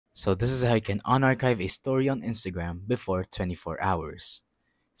So this is how you can unarchive a story on Instagram before 24 hours.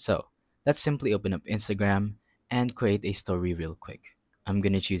 So let's simply open up Instagram and create a story real quick. I'm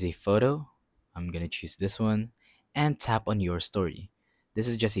gonna choose a photo. I'm gonna choose this one and tap on your story. This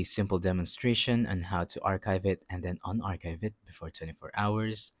is just a simple demonstration on how to archive it and then unarchive it before 24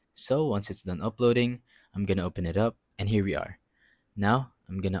 hours. So once it's done uploading, I'm gonna open it up and here we are. Now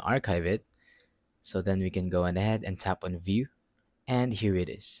I'm gonna archive it. So then we can go on ahead and tap on view and here it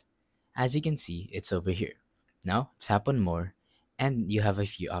is. As you can see, it's over here. Now tap on more and you have a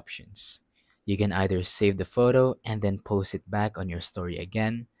few options. You can either save the photo and then post it back on your story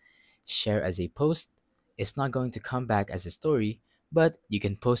again, share as a post. It's not going to come back as a story, but you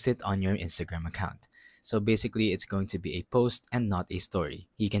can post it on your Instagram account. So basically, it's going to be a post and not a story.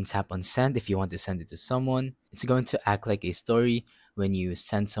 You can tap on send if you want to send it to someone. It's going to act like a story when you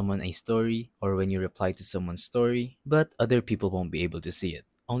send someone a story or when you reply to someone's story, but other people won't be able to see it.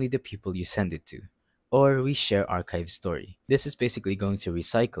 Only the people you send it to. Or we share archive story. This is basically going to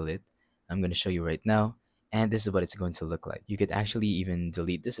recycle it. I'm going to show you right now and this is what it's going to look like. You could actually even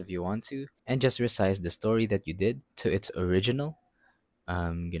delete this if you want to and just resize the story that you did to its original.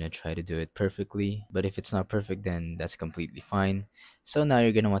 I'm gonna try to do it perfectly, but if it's not perfect, then that's completely fine. So now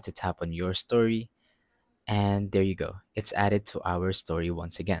you're gonna want to tap on your story, and there you go. It's added to our story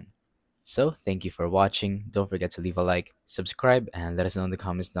once again. So thank you for watching. Don't forget to leave a like, subscribe, and let us know in the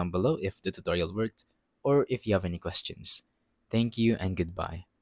comments down below if the tutorial worked or if you have any questions. Thank you and goodbye.